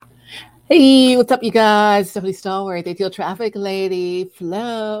Hey, what's up, you guys? Stephanie Stallworth, ATL Traffic Lady,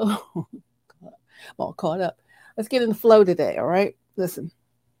 Flow. I'm all caught up. Let's get in the flow today, all right? Listen,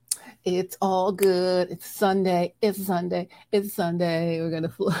 it's all good. It's Sunday. It's Sunday. It's Sunday. We're going to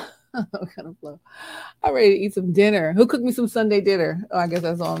flow. We're going to flow. I'm ready to eat some dinner. Who cooked me some Sunday dinner? Oh, I guess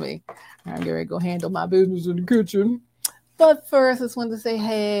that's on me. I'm getting ready to go handle my business in the kitchen. But first, I just wanted to say,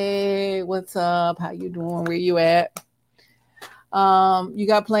 hey, what's up? How you doing? Where you at? You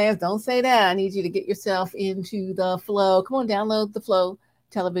got plans? Don't say that. I need you to get yourself into the flow. Come on, download the Flow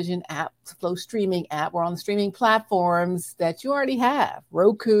television app, the Flow streaming app. We're on the streaming platforms that you already have.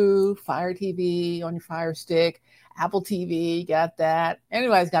 Roku, Fire TV on your Fire Stick, Apple TV, got that.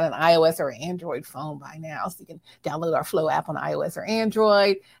 Anybody's got an iOS or Android phone by now, so you can download our Flow app on iOS or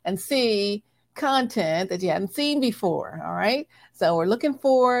Android and see content that you hadn't seen before. All right. So we're looking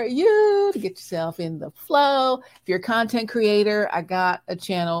for you to get yourself in the flow. If you're a content creator, I got a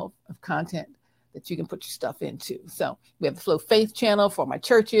channel of content that you can put your stuff into. So we have the Flow Faith channel for my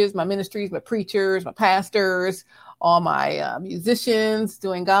churches, my ministries, my preachers, my pastors, all my musicians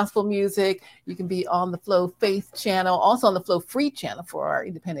doing gospel music. You can be on the Flow Faith channel, also on the Flow Free channel for our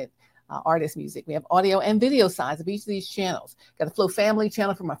independent artist music. We have audio and video sides of each of these channels. Got the Flow Family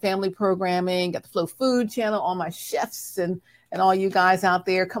channel for my family programming. Got the Flow Food channel, all my chefs and all you guys out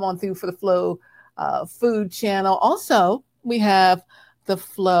there. Come on through for the Flow Food channel. Also, we have the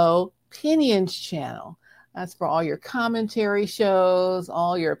Flow Opinions channel. That's for all your commentary shows,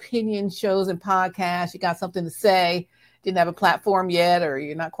 all your opinion shows and podcasts. You got something to say, didn't have a platform yet, or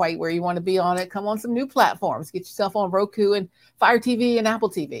you're not quite where you want to be on it. Come on some new platforms. Get yourself on Roku and Fire TV and Apple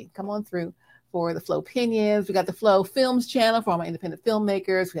TV. Come on through for the Flow Opinions. We got the Flow Films channel for all my independent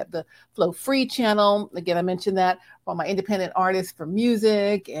filmmakers. We have the Flow Free channel. Again, I mentioned that for all my independent artists for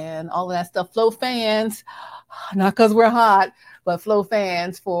music and all of that stuff. Flow Fans, not because we're hot, but Flow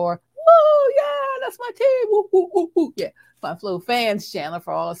Fans for, woo, yeah, that's my team. Woo, woo, woo, woo. Yeah. My Flow Fans channel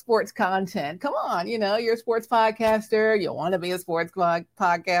for all sports content. Come on, you're a sports podcaster. You want to be a sports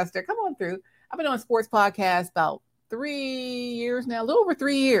podcaster. Come on through. I've been on sports podcasts about 3 years now, a little over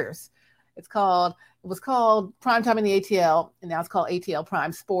 3 years. It was called Primetime in the ATL, and now it's called ATL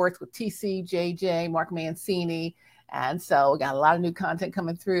Prime Sports with TC, JJ, Mark Mancini. And so we got a lot of new content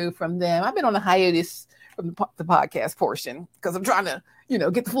coming through from them. I've been on a hiatus from the podcast portion because I'm trying to,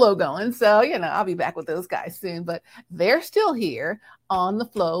 get the flow going. So, I'll be back with those guys soon, but they're still here on the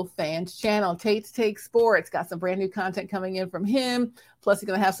Flow Fans channel. Tate's Take Sports got some brand new content coming in from him. Plus, he's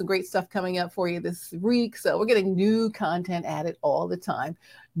going to have some great stuff coming up for you this week. So we're getting new content added all the time.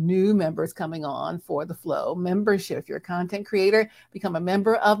 New members coming on for the Flow membership. If you're a content creator, become a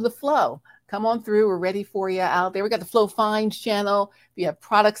member of the Flow. Come on through. We're ready for you out there. We got the Flow Finds channel. If you have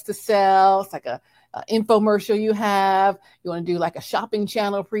products to sell, it's like a infomercial you want to do like a shopping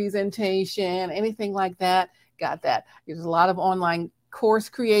channel presentation, anything like that, got that. There's a lot of online course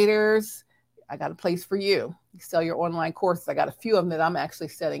creators. I got a place for you. You sell your online courses. I got a few of them that I'm actually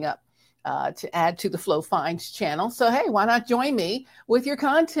setting up to add to the Flow Finds channel. So, hey, why not join me with your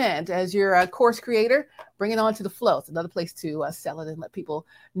content as your course creator? Bring it on to the Flow. It's another place to sell it and let people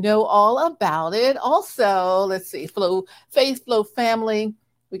know all about it. Also, let's see, Flow Faith, Flow Family.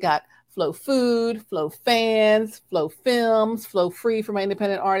 We got Flow Food, Flow Fans, Flow Films, Flow Free for my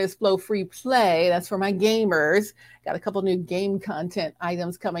independent artists, Flow Free Play. That's for my gamers. Got a couple new game content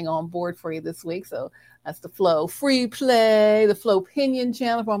items coming on board for you this week. So that's the Flow Free Play, the Flow Opinion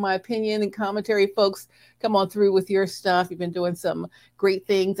channel for all my opinion and commentary folks. Come on through with your stuff. You've been doing some great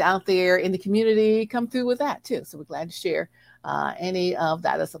things out there in the community. Come through with that too. So we're glad to share any of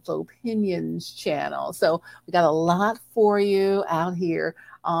that as a Flow Opinions channel. So we got a lot for you out here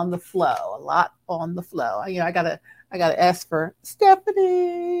on the flow, a lot on the flow. I got an S for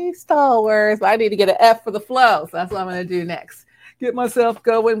Stephanie Stallworth, but I need to get an F for the flow. So that's what I'm going to do next. Get myself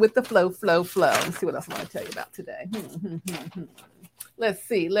going with the flow. Let's see what else I want to tell you about today. Let's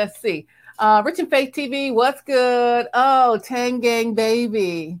see. Rich and Faith TV, what's good? Oh, Tang Gang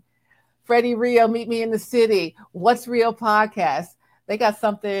Baby. Freddie Rio, Meet Me in the City. What's Real podcast? They got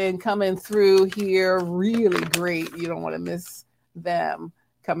something coming through here really great. You don't want to miss them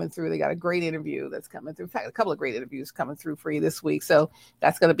coming through. They got a great interview that's coming through. In fact, a couple of great interviews coming through for you this week. So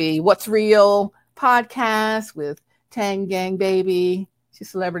that's going to be What's Real podcast with Tang Gang Baby. She's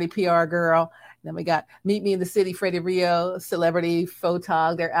a celebrity PR girl. And then we got Meet Me in the City, Freddie Rio, celebrity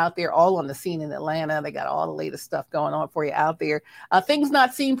photog. They're out there all on the scene in Atlanta. They got all the latest stuff going on for you out there. Things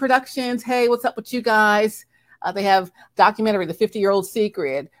Not Seen Productions. Hey, what's up with you guys? They have documentary, The 50-Year-Old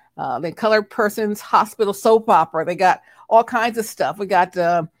Secret. The Colored Persons Hospital soap opera. They got all kinds of stuff. We got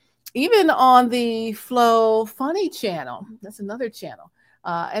even on the Flow Funny channel. That's another channel.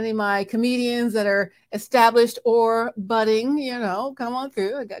 Any of my comedians that are established or budding, come on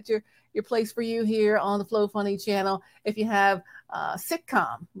through. I got your place for you here on the Flow Funny channel. If you have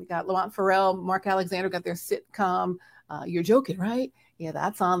sitcom, we got Lamont Farrell, Mark Alexander got their sitcom. You're joking, right? Yeah,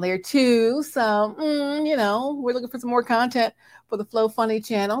 that's on there too. So, we're looking for some more content for the Flow Funny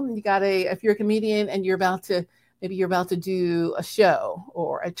channel. You got if you're a comedian and maybe you're about to do a show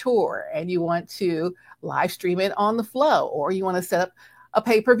or a tour and you want to live stream it on the Flow, or you want to set up a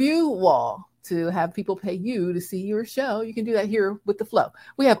pay-per-view wall to have people pay you to see your show, you can do that here with the Flow.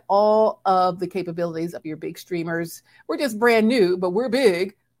 We have all of the capabilities of your big streamers. We're just brand new, but we're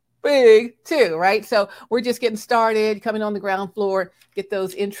big too, right? So we're just getting started, coming on the ground floor, get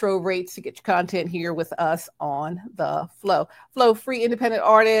those intro rates to get your content here with us on the Flow. Flow free independent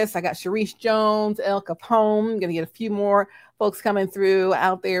artists. I got Sharice Jones, El Capone. Going to get a few more folks coming through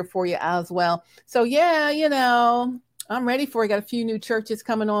out there for you as well. So yeah, I'm ready for it. Got a few new churches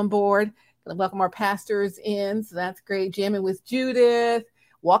coming on board. Going to welcome our pastors in. So that's great. Jamming with Judith.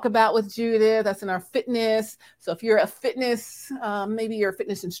 Walkabout with Judith. That's in our fitness. So if you're a fitness, maybe you're a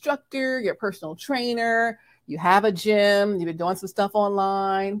fitness instructor, you're a personal trainer, you have a gym, you've been doing some stuff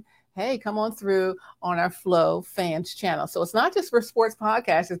online, hey, come on through on our Flow Fans channel. So it's not just for sports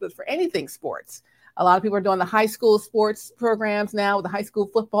podcasters, but for anything sports. A lot of people are doing the high school sports programs now with the high school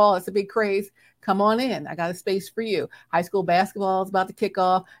football. It's a big craze. Come on in. I got a space for you. High school basketball is about to kick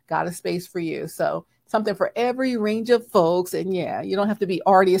off. Got a space for you. So something for every range of folks. And yeah, you don't have to be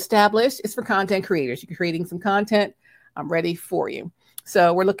already established. It's for content creators. You're creating some content. I'm ready for you.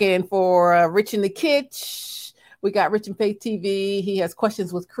 So we're looking for Rich in the Kitch. We got Rich in Faith TV. He has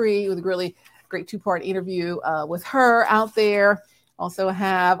Questions with Cree with a really great 2-part interview with her out there. Also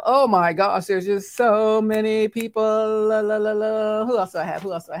have, oh my gosh, there's just so many people. Who else do I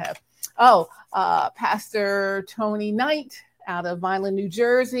have? Oh, Pastor Tony Knight out of Vineland, New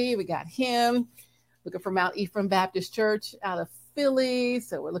Jersey. We got him. Looking for Mount Ephraim Baptist Church out of Philly.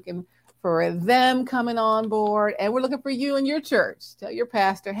 So we're looking for them coming on board. And we're looking for you and your church. Tell your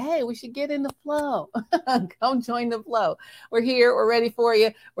pastor, hey, we should get in the Flow. Come join the Flow. We're here. We're ready for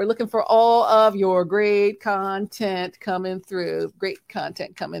you. We're looking for all of your great content coming through.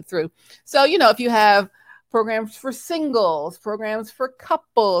 So, if you have programs for singles, programs for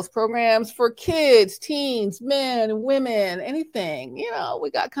couples, programs for kids, teens, men, women, anything,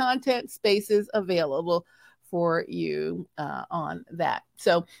 we got content spaces available for you on that.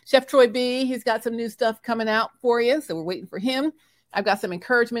 So Chef Troy B, he's got some new stuff coming out for you. So we're waiting for him. I've got some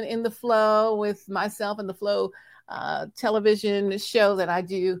encouragement in the Flow with myself and the Flow television show that I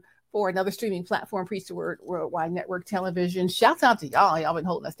do for another streaming platform, Preach the Word Worldwide Network Television. Shouts out to y'all. Y'all been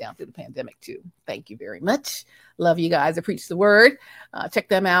holding us down through the pandemic too. Thank you very much. Love you guys at Preach the Word. Check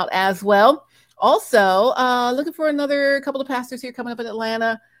them out as well. Also, looking for another couple of pastors here coming up in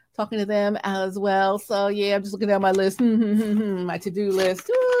Atlanta, talking to them as well. So yeah, I'm just looking down my list, my to-do list.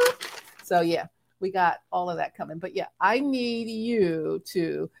 So yeah, we got all of that coming. But yeah, I need you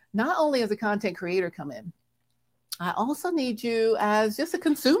to not only as a content creator come in, I also need you as just a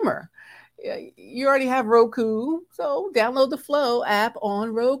consumer. You already have Roku, so download the Flow app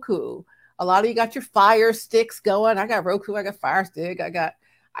on Roku. A lot of you got your Fire Sticks going. I got Roku, I got Fire Stick, I got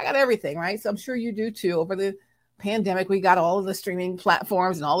everything, right? So I'm sure you do too. Over the pandemic, we got all of the streaming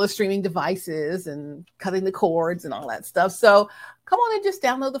platforms and all the streaming devices and cutting the cords and all that stuff. So come on and just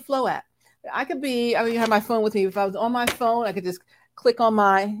download the Flow app. I don't have my phone with me. If I was on my phone, I could just click on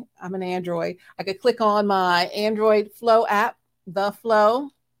I'm an Android. I could click on my Android Flow app, the Flow,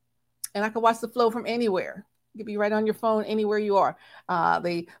 and I could watch the Flow from anywhere. It could be right on your phone, anywhere you are.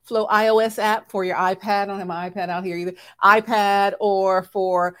 The Flow iOS app for your iPad. I don't have my iPad out here either. iPad or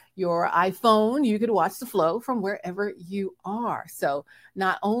for your iPhone, you could watch the Flow from wherever you are. So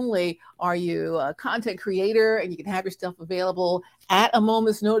not only are you a content creator and you can have your stuff available at a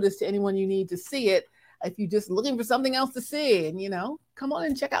moment's notice to anyone you need to see it, if you're just looking for something else to see, and come on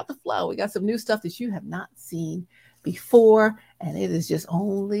and check out the Flow. We got some new stuff that you have not seen before, and it is just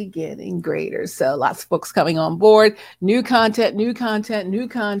only getting greater. So lots of folks coming on board. New content. Mancini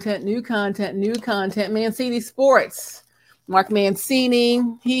Sports. Mark Mancini,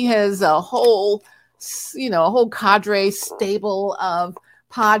 he has a whole cadre stable of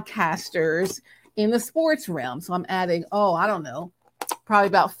podcasters in the sports realm. So I'm adding, probably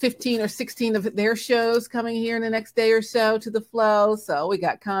about 15 or 16 of their shows coming here in the next day or so to the Flow. So we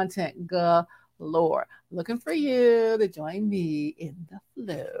got content galore. Looking for you to join me in the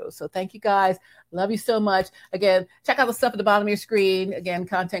Flow. So thank you guys. Love you so much. Again, check out the stuff at the bottom of your screen. Again,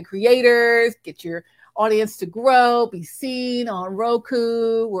 content creators, get your audience to grow, be seen on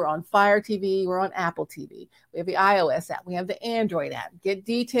Roku. We're on Fire TV. We're on Apple TV. We have the iOS app. We have the Android app. Get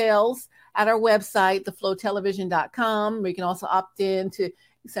details at our website, theflowtelevision.com. You can also opt in to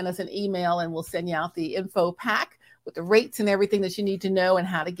send us an email and we'll send you out the info pack with the rates and everything that you need to know and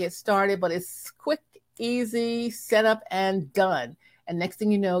how to get started. But it's quick, easy, set up and done. And next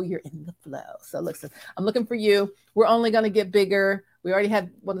thing you know, you're in the flow. So listen, I'm looking for you. We're only going to get bigger. We already have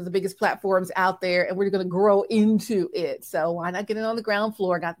one of the biggest platforms out there and we're going to grow into it. So why not get in on the ground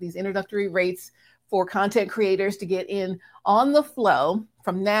floor? Got these introductory rates for content creators to get in on the flow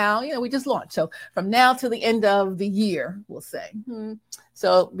from now. We just launched. So from now to the end of the year, we'll say.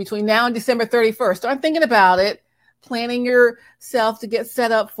 So between now and December 31st, start thinking about it. Planning yourself to get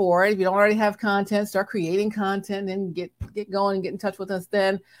set up for it. If you don't already have content, start creating content and get going and get in touch with us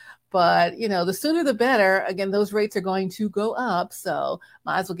then. But, the sooner the better. Again, those rates are going to go up. So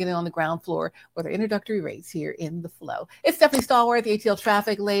might as well get in on the ground floor with our introductory rates here in The Flow. It's Stephanie Stallworth, the ATL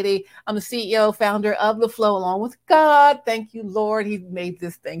Traffic Lady. I'm the CEO, founder of The Flow, along with God. Thank you, Lord. He made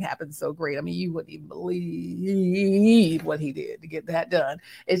this thing happen so great. I mean, you wouldn't even believe what he did to get that done.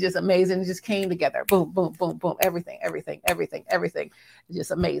 It's just amazing. It just came together. Boom, boom, boom, boom. Everything. It's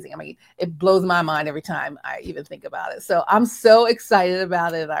just amazing. I mean, it blows my mind every time I even think about it. So I'm so excited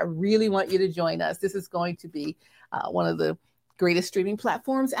about it. I really want you to join us. This is going to be one of the greatest streaming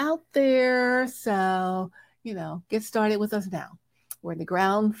platforms out there. So, get started with us now. We're in the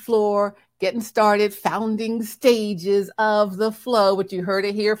ground floor, getting started, founding stages of The Flow, but you heard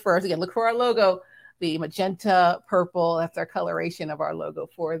it here first. Again, look for our logo, the magenta purple. That's our coloration of our logo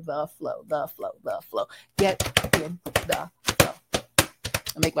for The Flow, The Flow, The Flow. Get in the flow.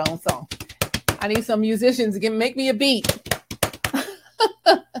 I make my own song. I need some musicians to make me a beat.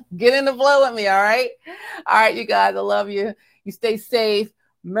 Get in the flow with me, all right? All right, you guys, I love you. You stay safe,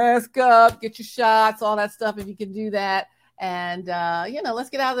 mask up, get your shots, all that stuff if you can do that. And, let's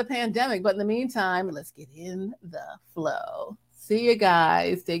get out of the pandemic. But in the meantime, let's get in the flow. See you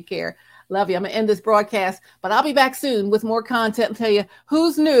guys. Take care. Love you. I'm going to end this broadcast, but I'll be back soon with more content and tell you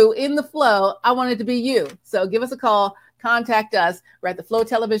who's new in the flow. I want it to be you. So give us a call. Contact us. We're at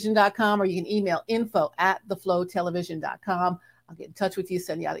theflowtelevision.com or you can email info@theflowtelevision.com. I'll get in touch with you,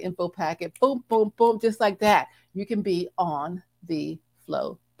 send you out an info packet. Boom, boom, boom. Just like that. You can be on the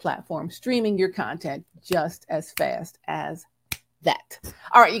Flow platform, streaming your content just as fast as that.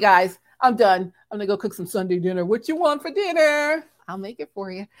 All right, you guys, I'm done. I'm going to go cook some Sunday dinner. What you want for dinner? I'll make it for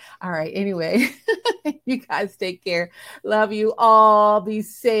you. All right. Anyway, you guys take care. Love you all. Be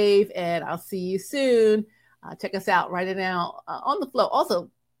safe. And I'll see you soon. Check us out right now on the Flow. Also,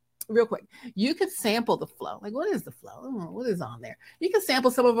 real quick, you can sample the Flow. Like, what is the Flow? What is on there? You can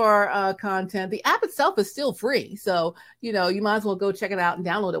sample some of our content. The app itself is still free. So, you might as well go check it out and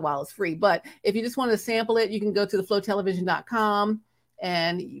download it while it's free. But if you just want to sample it, you can go to theflowtelevision.com.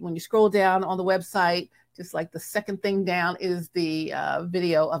 And when you scroll down on the website, just like the second thing down is the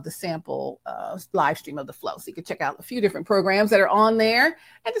video of the sample live stream of the Flow. So you can check out a few different programs that are on there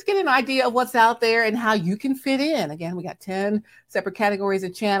and just get an idea of what's out there and how you can fit in. Again, we got 10 separate categories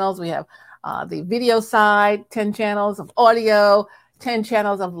of channels. We have the video side, 10 channels of audio, 10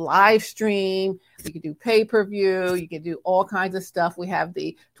 channels of live stream. You can do pay-per-view. You can do all kinds of stuff. We have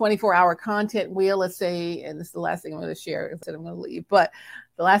the 24-hour content wheel, let's say, and this is the last thing I'm going to share. Instead, I'm going to leave. But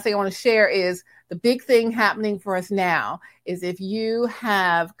the last thing I want to share is the big thing happening for us now is if you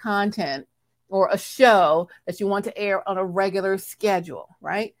have content or a show that you want to air on a regular schedule,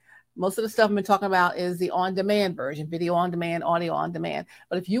 right? Most of the stuff I've been talking about is the on-demand version, video on demand, audio on demand.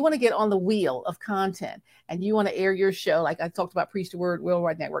 But if you want to get on the wheel of content and you want to air your show, like I talked about Preach the Word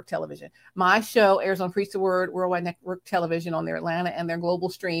Worldwide Network Television, my show airs on Preach the Word Worldwide Network Television on their Atlanta and their global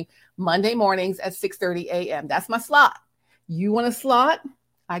stream Monday mornings at 6:30 a.m. That's my slot. You want a slot?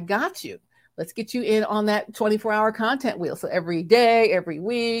 I got you. Let's get you in on that 24-hour content wheel. So every day, every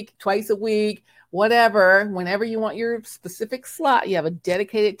week, twice a week, whatever, whenever you want your specific slot, you have a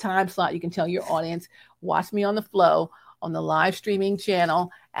dedicated time slot. You can tell your audience, watch me on the Flow on the live streaming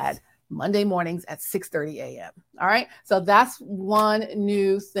channel at Monday mornings at 6:30 a.m. All right. So that's one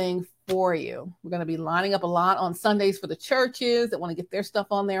new thing for you. We're going to be lining up a lot on Sundays for the churches that want to get their stuff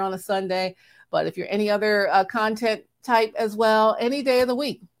on there on a Sunday. But if you're any other content type as well, any day of the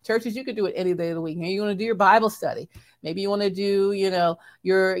week, churches, you could do it any day of the week. Maybe you want to do your Bible study. Maybe you want to do,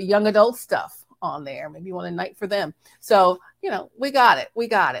 your young adult stuff on there. Maybe you want a night for them. So, we got it. I'm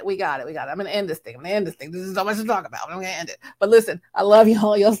going to end this thing. This is so much to talk about. I'm going to end it. But listen, I love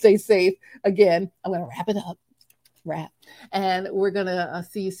y'all. Y'all stay safe. Again, I'm going to wrap it up. And we're going to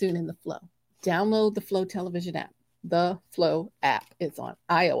see you soon in the Flow. Download the Flow television app, the Flow app. It's on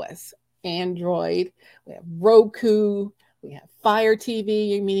iOS, Android, we have Roku, we have Fire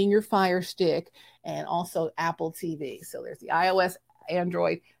TV, meaning your Fire Stick, and also Apple TV. So there's the iOS,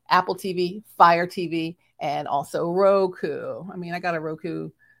 Android, Apple TV, Fire TV, and also Roku. I mean, I got a Roku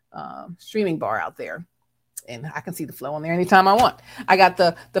streaming bar out there, and I can see the flow on there anytime I want. I got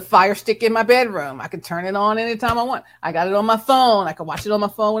the Fire Stick in my bedroom. I can turn it on anytime I want. I got it on my phone. I can watch it on my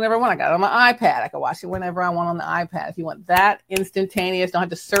phone whenever I want. I got it on my iPad. I can watch it whenever I want on the iPad. If you want that instantaneous, don't have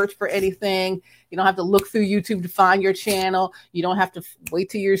to search for anything. You don't have to look through YouTube to find your channel. You don't have to wait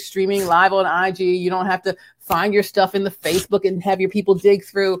till you're streaming live on IG. You don't have to find your stuff in the Facebook and have your people dig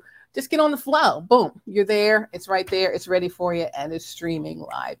through. Just get on the flow. Boom. You're there. It's right there. It's ready for you. And it's streaming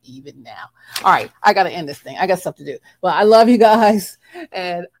live even now. All right. I got to end this thing. I got stuff to do. Well, I love you guys.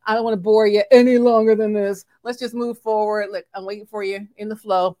 And I don't want to bore you any longer than this. Let's just move forward. Look, I'm waiting for you in the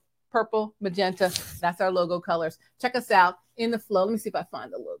flow. Purple, magenta. That's our logo colors. Check us out in the flow. Let me see if I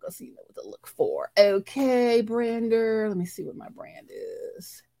find the logo so you know what to look for. Okay, Brander. Let me see what my brand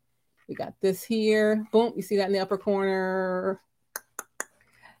is. We got this here. Boom. You see that in the upper corner.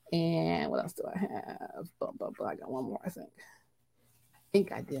 And what else do I have? I got one more, I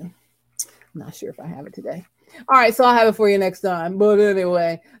think I do. I'm not sure if I have it today. All right, so I'll have it for you next time. But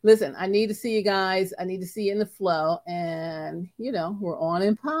anyway, listen, I need to see you guys. I need to see you in the flow. And, you know, we're on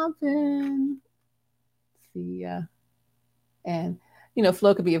and popping. See ya. And, you know,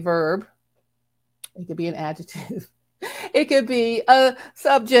 flow could be a verb. It could be an adjective. It could be a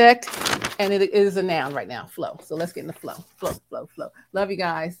subject, and it is a noun right now, flow. So let's get in the flow. Flow, flow, flow. Love you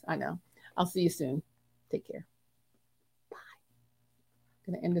guys. I know. I'll see you soon. Take care. Bye.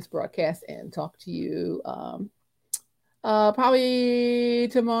 I'm going to end this broadcast and talk to you probably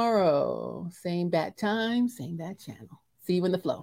tomorrow. Same bat time, same bat channel. See you in the flow.